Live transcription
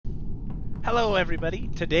Hello everybody,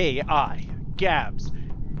 today I, Gabz,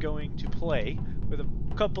 am going to play with a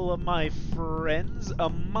couple of my friends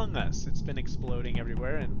Among Us. It's been exploding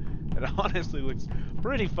everywhere and it honestly looks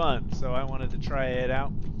pretty fun, so I wanted to try it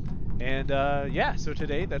out. And yeah, so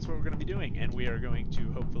today that's what we're going to be doing, and we are going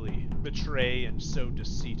to hopefully betray and sow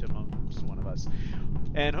deceit amongst one of us.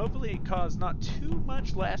 And hopefully cause not too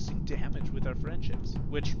much lasting damage with our friendships,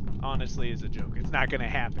 which honestly is a joke. It's not going to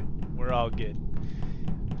happen. We're all good.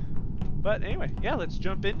 But anyway, yeah, let's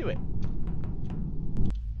jump into it.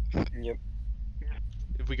 Yep.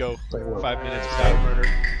 If we go 5 minutes without murder,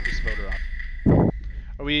 just vote her off.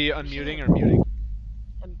 Are we unmuting or muting?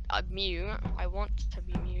 Mute. I want to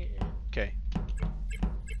be muted. Okay.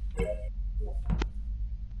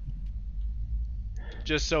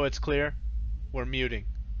 Just so it's clear, we're muting.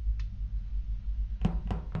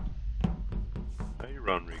 How you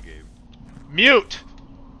run, Regame? Mute!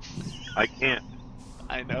 I can't.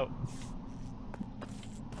 I know.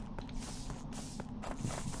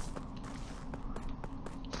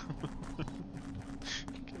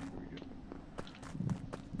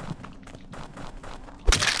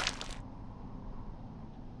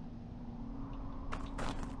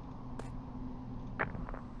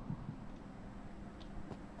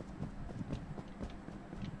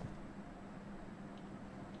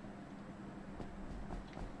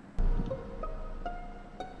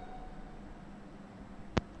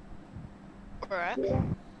 Alright.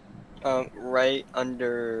 Right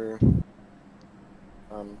under,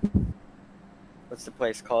 what's the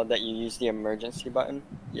place called that you use the emergency button?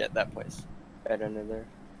 Yeah, that place. Right under there.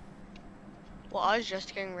 Well, I was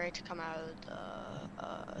just getting ready to come out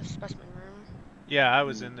of the specimen room. Yeah, I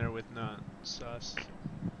was in there with not sus.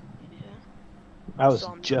 Yeah. I was So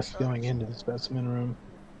I'm just not going sus. into the specimen room.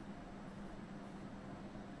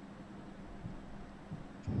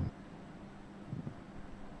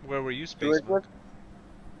 Where were you, Who is Space Monk? with?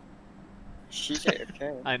 She's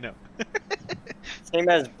okay. I know. Same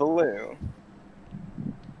as Blue.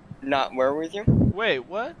 Not where with you? Wait,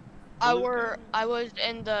 what? I Blue guy? was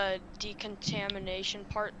in the decontamination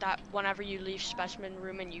part that whenever you leave specimen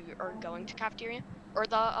room and you are going to cafeteria or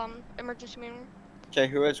the emergency main room. Okay,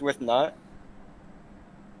 who is with not?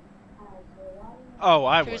 Oh,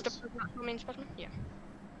 I Who's was. the person that's main specimen? Yeah.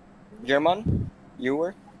 German? You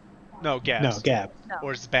were? No, Gabz. No, Gab. No.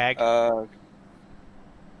 Or his bag.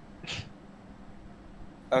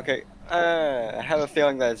 Okay. I have a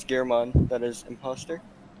feeling that it's Gearmon that is imposter.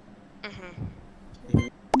 Mhm.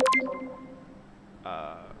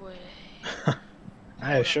 Wait.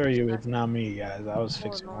 I assure you it's not me, guys. I was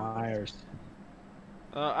Hold fixing on. wires.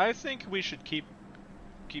 I think we should keep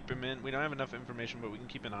him in. We don't have enough information, but we can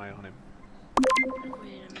keep an eye on him. Wait a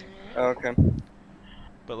minute. Okay.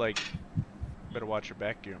 But like, better watch your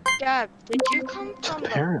back, Guillermo. Gab, did you come from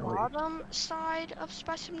Apparently. the bottom side of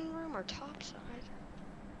specimen room or top side?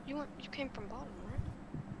 You came from bottom, right?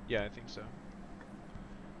 Yeah, I think so.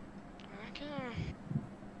 Okay.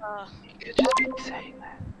 You could just keep saying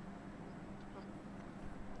that.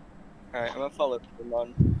 Alright, I'm gonna follow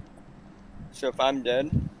Gearmon. So if I'm dead,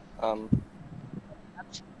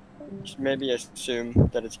 just maybe assume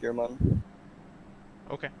that it's Gearmon.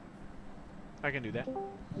 Okay. I can do that.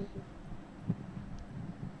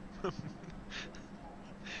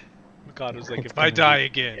 Mikado's like, It's if I gonna die be-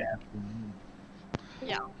 again. Yeah.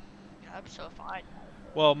 Yeah. Gab, so if I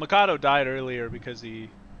Well, Mikado died earlier because he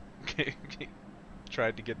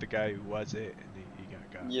tried to get the guy who was it, and he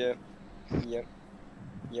got got. Yep. Yep.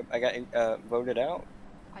 Yep, I got voted out.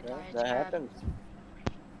 I Yeah, die, it's that Gab. happens.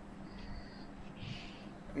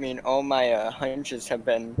 I mean, all my hunches have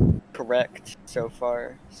been correct so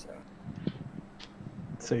far, so.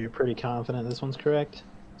 So you're pretty confident this one's correct?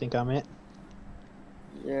 Think I'm it?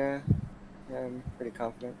 Yeah, I'm pretty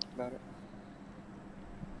confident about it.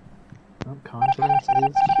 Well, confidence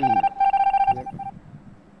is key. Yep.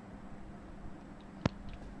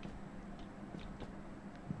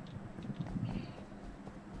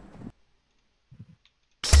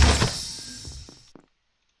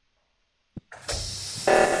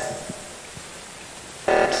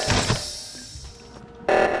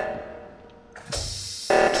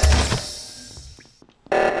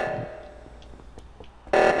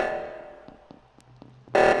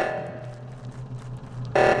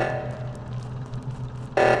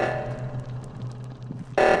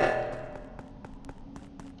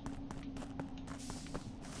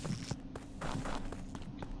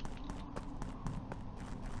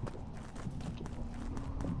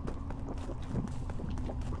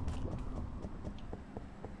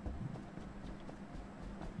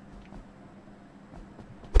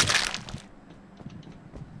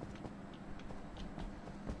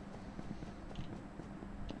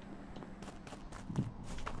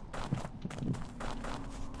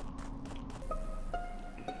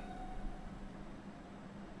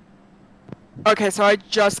 Okay, so I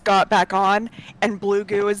just got back on, and Blue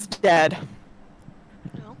Goo is dead.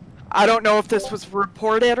 No. I don't know if this was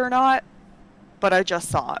reported or not, but I just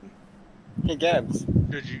saw him. Hey, Gabz.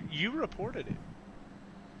 Did you reported it?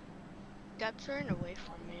 Gabz ran away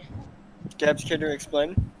from me. Gabz, can you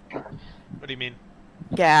explain? What do you mean?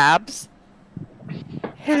 Gabz.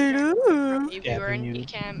 Hello. If Yeah, you were in muted.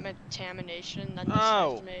 decontamination, then the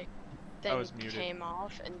Oh. seismic I thing was muted. came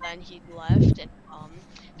off, and then he left, and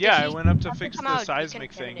Yeah, I he went up to have to fix come the out of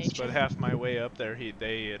seismic things, but decontamination? half my way up there,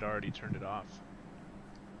 they had already turned it off.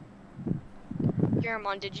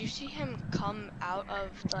 Garamond, did you see him come out of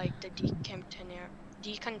like the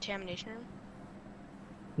decontamination room,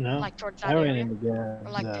 No, like towards that I ran area, into Gabz.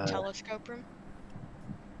 or like the telescope room?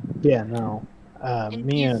 Yeah, no. And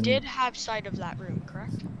Me you and did have sight of that room,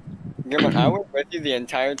 correct? Gilman, I was with you the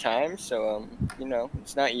entire time, so, you know,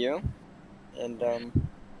 it's not you. And,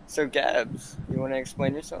 so Gabz, you want to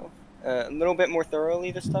explain yourself? A little bit more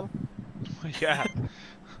thoroughly this time? Yeah.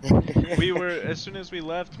 We were, as soon as we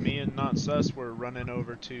left, me and Not Sus were running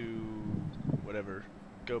over to whatever,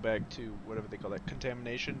 go back to whatever they call that,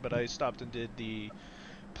 contamination, but I stopped and did the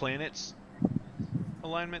planets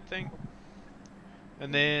alignment thing.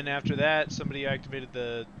 And then after that, somebody activated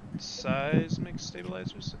the seismic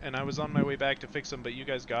stabilizers, and I was on my way back to fix them, but you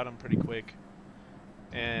guys got them pretty quick.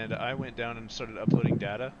 And I went down and started uploading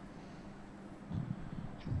data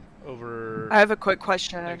over I have a quick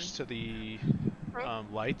question. next to the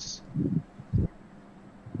lights.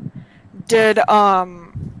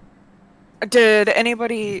 Did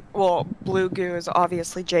anybody, well, Blue Goo is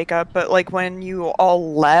obviously Jacob, but like when you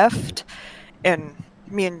all left, and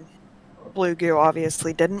me and Blue Goo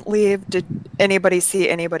obviously didn't leave, did anybody see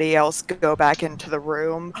anybody else go back into the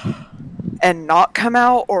room and not come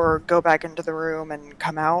out, or go back into the room and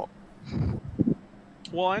come out?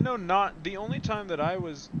 Well, I know not the only time that I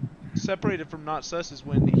was separated from Not Sus is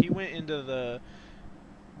when he went into the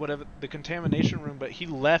contamination room, but he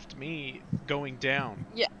left me going down.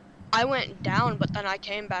 Yeah, I went down, but then I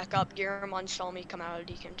came back up. Garamond saw me come out of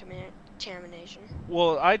decontamination.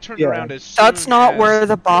 Well, I turned Yeah. around as soon That's not as... where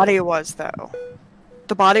the body was, though.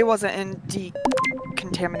 The body wasn't in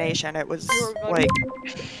decontamination. It was You were going- like,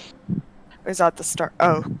 it was at the start.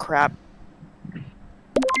 Oh crap!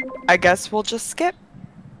 I guess we'll just skip.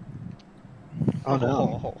 oh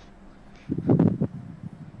no.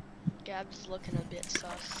 Gabz is looking a bit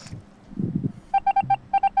sus.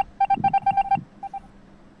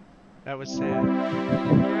 That was sad.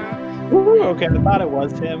 Ooh, okay, I thought it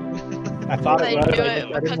was him. I thought I it was. knew I it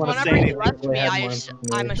didn't because want to say whenever he anything left until I me, had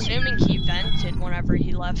more I'm information. assuming he vented whenever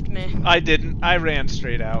he left me. I didn't. I ran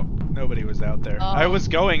straight out. Nobody was out there. I was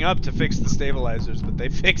going up to fix the stabilizers, but they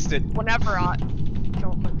fixed it. Whenever I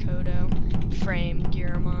killed Makoto, frame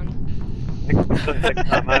Garamond. Next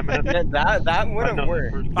time I'm in Yeah, that would I have know the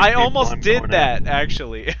worked. first two I people almost I'm did going that,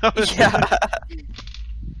 actually. I was- Yeah.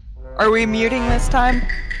 Are we muting this time?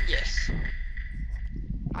 Yes.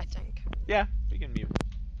 I think. Yeah, we can mute.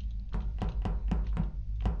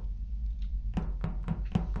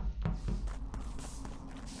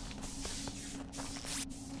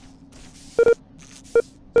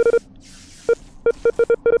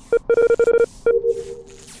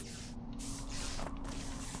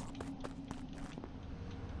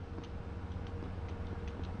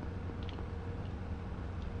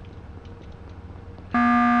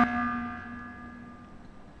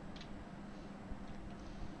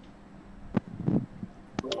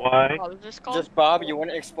 Why? What was this called? Just Bob, you want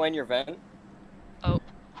to explain your vent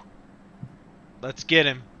Let's get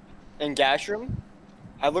him. in gas room?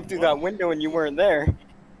 I looked through that window and you weren't there.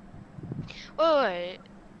 Wait.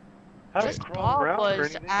 How This to crawl Bob around or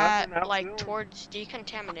was anything? I've been at out like doing- towards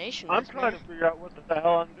decontamination. I'm wasn't trying he? to figure out what the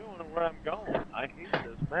hell I'm doing and where I'm going. I hate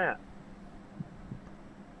this map.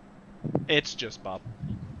 It's just Bob.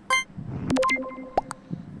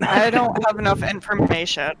 I don't have enough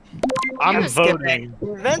information. I'm was voting.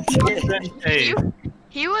 You vented. Hey,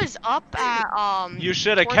 He was up at You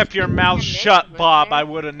should have towards kept your mouth decontamination, shut, wasn't Bob. he? I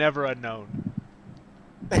would have never have known.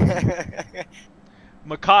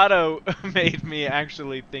 Mikado made me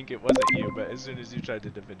actually think it wasn't you, but as soon as you tried to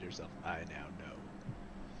defend yourself, I now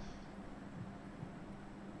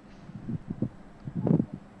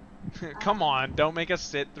know. Come on, don't make us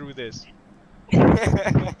sit through this.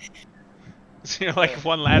 So you're like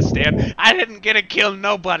one last stand. I didn't get to kill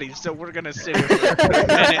nobody, so we're gonna sit here for a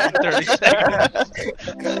minute and 30 seconds.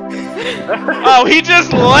 Oh, he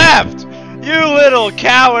just left! You little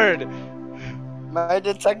coward! My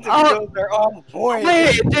detective Oh. skills are on point.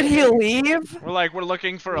 Wait, did he leave? We're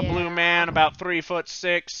looking for a blue Yeah. man about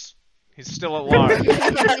 3'6". He's still at large.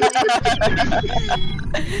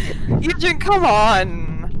 Eugene, come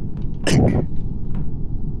on.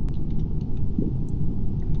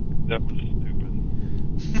 That was stupid.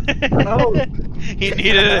 Oh.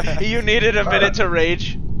 You needed a minute to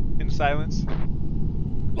rage in silence.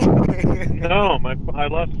 No, I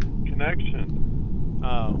lost connection.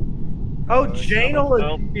 Oh. Oh, Janel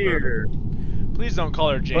Well, is here. Please don't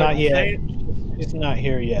call her Jane. Not yet. She's not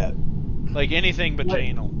here yet. Like anything but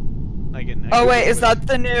Janel. Like Oh wait, is that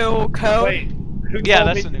the new code? Wait, who Yeah, told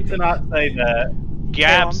that's me the new to code. not say that?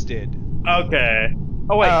 Gabz did. Okay.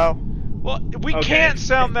 Oh wait. Oh. Well, we Okay. can't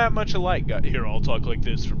sound that much alike. Here, I'll talk like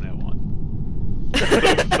this from now on.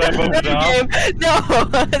 No,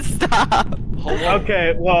 stop.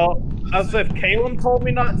 Okay. Well, as if Caleb told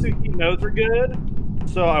me not to, he knows we're good,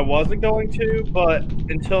 so I wasn't going to. But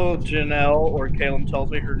until Janelle or Caleb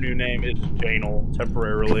tells me her new name is Janel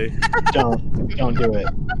temporarily. Don't do it.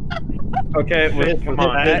 Okay. With Come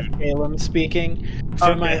on, that, dude. Caleb speaking.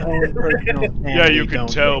 For my Okay. own personal Yeah, you sanity, can don't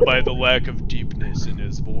tell do by it. the lack of deepness in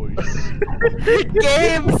his voice.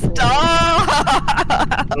 Game,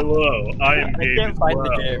 stop. hello, I am I Gabe can't as find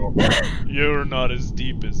well. the game. You're not as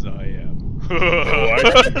deep as I am. Oh, I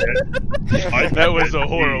That was a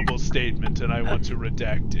horrible statement, and I want to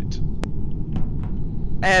redact it.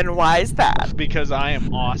 And why is that? Because I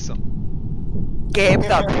am awesome. Gabe,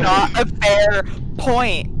 that's not a fair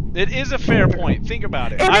point. It is a fair point. Think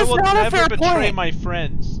about it. It I is will not a never fair betray point. my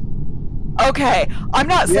friends. Okay, I'm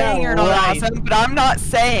not saying Yeah, you're not right. awesome, but I'm not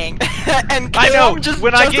saying. And I know. Caleb just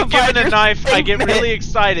When I get justified given a your knife, I get statement. really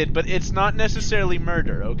excited, but it's not necessarily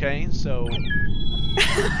murder, okay? So,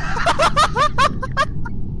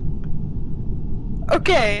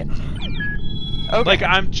 Okay. Okay. like,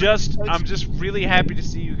 I'm just really happy to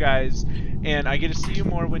see you guys, and I get to see you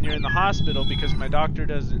more when you're in the hospital because my doctor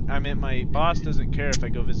doesn't. I mean, my boss doesn't care if I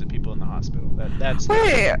go visit people in the hospital. That's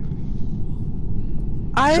Wait.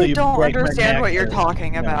 I So you don't break my understand neck what you're or,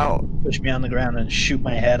 talking you know, about. Push me on the ground and shoot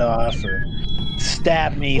my head off, or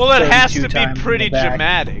stab me. Well, it has 32 to be times in pretty the back.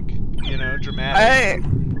 dramatic, you know, dramatic.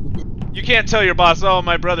 You can't tell your boss, "Oh,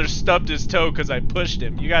 my brother stubbed his toe because I pushed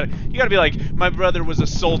him." You gotta be like, "My brother was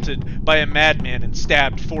assaulted by a madman and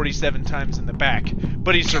stabbed 47 times in the back,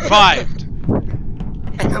 but he survived."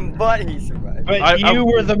 But he survived. But I- you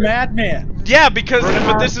were the madman. Yeah, because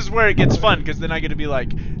but this is where it gets fun, because then I get to be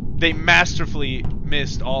like, they masterfully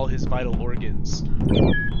missed all his vital organs.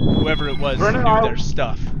 Whoever it was to do their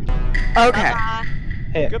stuff. Okay.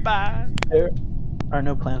 Hey, Goodbye. there are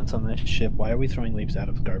no plants on this ship. Why are we throwing leaves out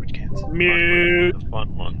of garbage cans? Mute. It's a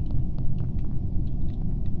fun one.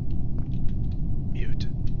 Mute.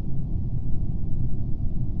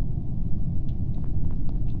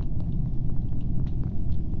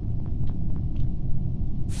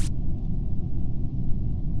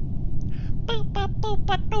 Boop, boop, boop,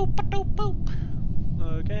 ba, doop, ba, doop, boop.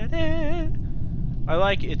 Look at it. I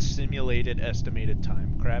like its simulated estimated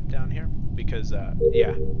time crap down here because, yeah,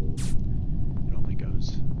 it only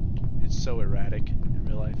goes. It's so erratic in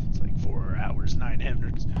real life. It's like 4 hours, 9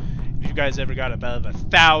 minutes. If you guys ever got above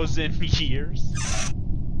 1,000 years,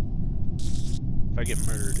 if I get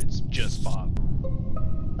murdered, it's just Bob.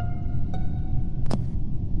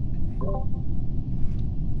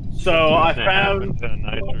 So I That happened found to a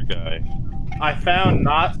nicer guy.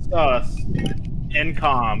 not sus in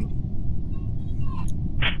comms.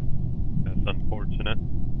 That's unfortunate.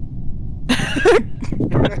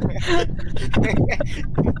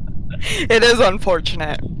 It is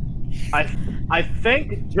unfortunate. I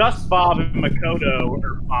think just Bob and Makoto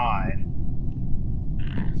are fine.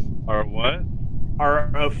 Or what?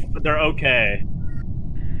 They're okay.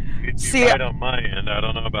 You'd be See, right on my end. I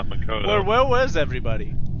don't know about Makoto. Where was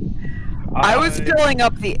everybody? I was filling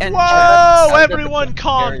up the engine. Whoa! sounded Everyone scary,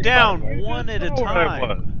 calm by the down. way. One at a Know where I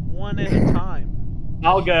was. time. One at a time.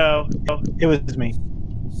 I'll go. It was me.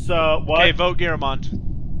 So what? Okay, vote Garamond.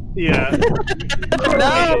 Yeah. No,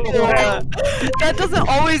 that doesn't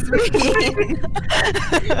always mean.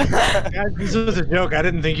 Guys, this was a joke. I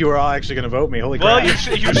didn't think you were all actually going to vote me. Holy Well, crap. you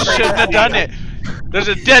shouldn't have done it. There's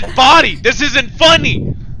a dead body. This isn't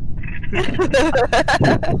funny.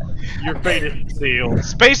 Your fate is sealed.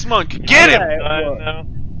 Space Monk, get him. Okay, well, No.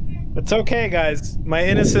 It's okay, guys. My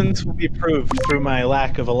innocence will be proved through my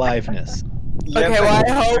lack of aliveness. Okay, well, I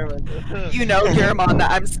hope you know, Jeremon,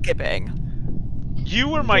 that I'm skipping. You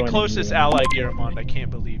were my Joining closest you. ally, Garamond. I can't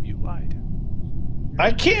believe you lied.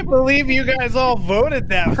 I can't believe you guys all voted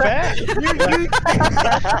that fast.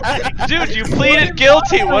 Dude, you pleaded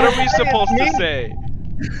guilty. What are we supposed to say?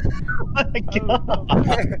 My God.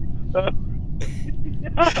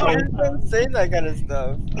 Don't say that kind of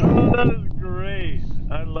stuff. Oh, that is great.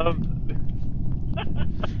 I love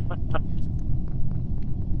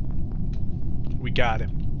we got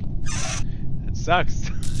him. That sucks.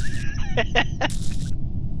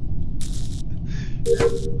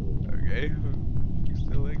 Okay.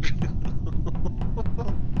 Still like.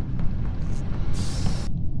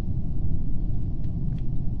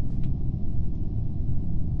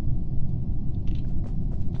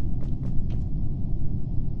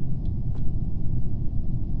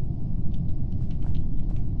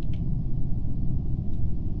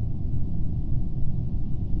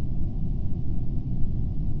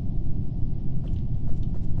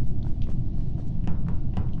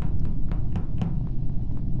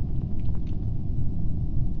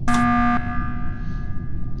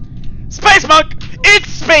 Space Monk! It's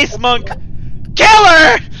Space Monk!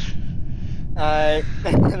 Killer!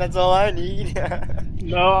 That's all I need.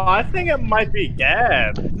 No, I think it might be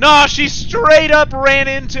Gab. Nah, she straight up ran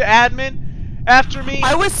into admin after me.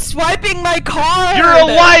 I was swiping my card. You're a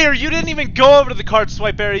liar! You didn't even go over to the card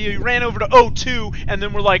swipe area. You ran over to O2 and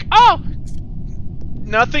then were like, oh!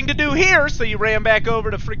 Nothing to do here, so you ran back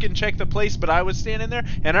over to freaking check the place, but I was standing there,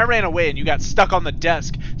 and I ran away, and you got stuck on the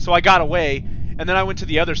desk, so I got away, and then I went to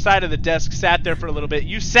the other side of the desk, sat there for a little bit.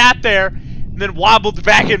 You sat there, and then wobbled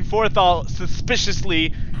back and forth all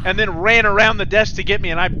suspiciously, and then ran around the desk to get me,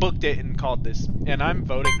 and I booked it and called this, and I'm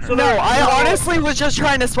voting her. So no, I honestly was just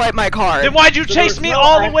trying to swipe my card. Then why'd you chase me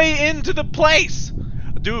all the way into the place?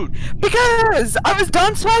 Dude. Because I was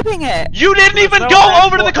done swiping it. You didn't even no go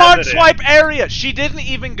over to the actual card evidence. swipe area. She didn't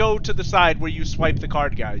even go to the side where you swipe the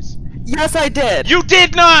card, guys. Yes, I did. You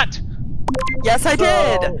did not! Yes, I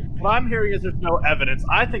did. So, what I'm hearing is there's no evidence.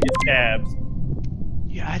 I think it's Gabs.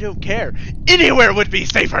 Yeah, I don't care. Anywhere would be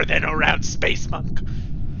safer than around Space Monk.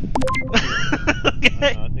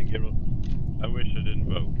 I think it was. I wish I didn't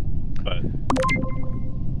vote, but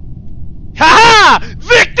Haha!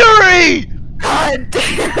 Victory! God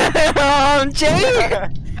damn, Jay!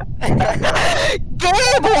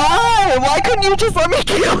 Gabe, why? Why couldn't you just let me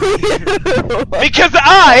kill you? Because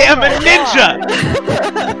I am a ninja!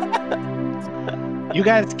 You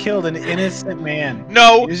guys killed an innocent man.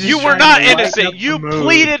 No, You're just you were trying not to lighten innocent. up the You mood.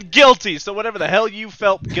 pleaded guilty. So whatever the hell you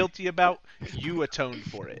felt guilty about, you atoned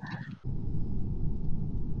for it.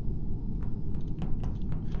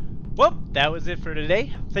 Well, that was it for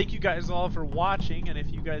today. Thank you guys all for watching, and if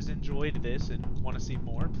you guys enjoyed this and want to see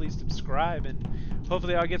more, please subscribe, and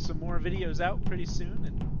hopefully I'll get some more videos out pretty soon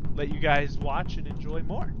and let you guys watch and enjoy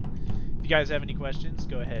more. If you guys have any questions,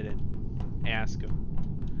 go ahead and ask them.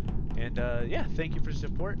 And yeah, thank you for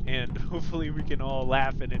support, and hopefully we can all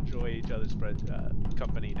laugh and enjoy each other's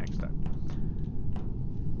company next time.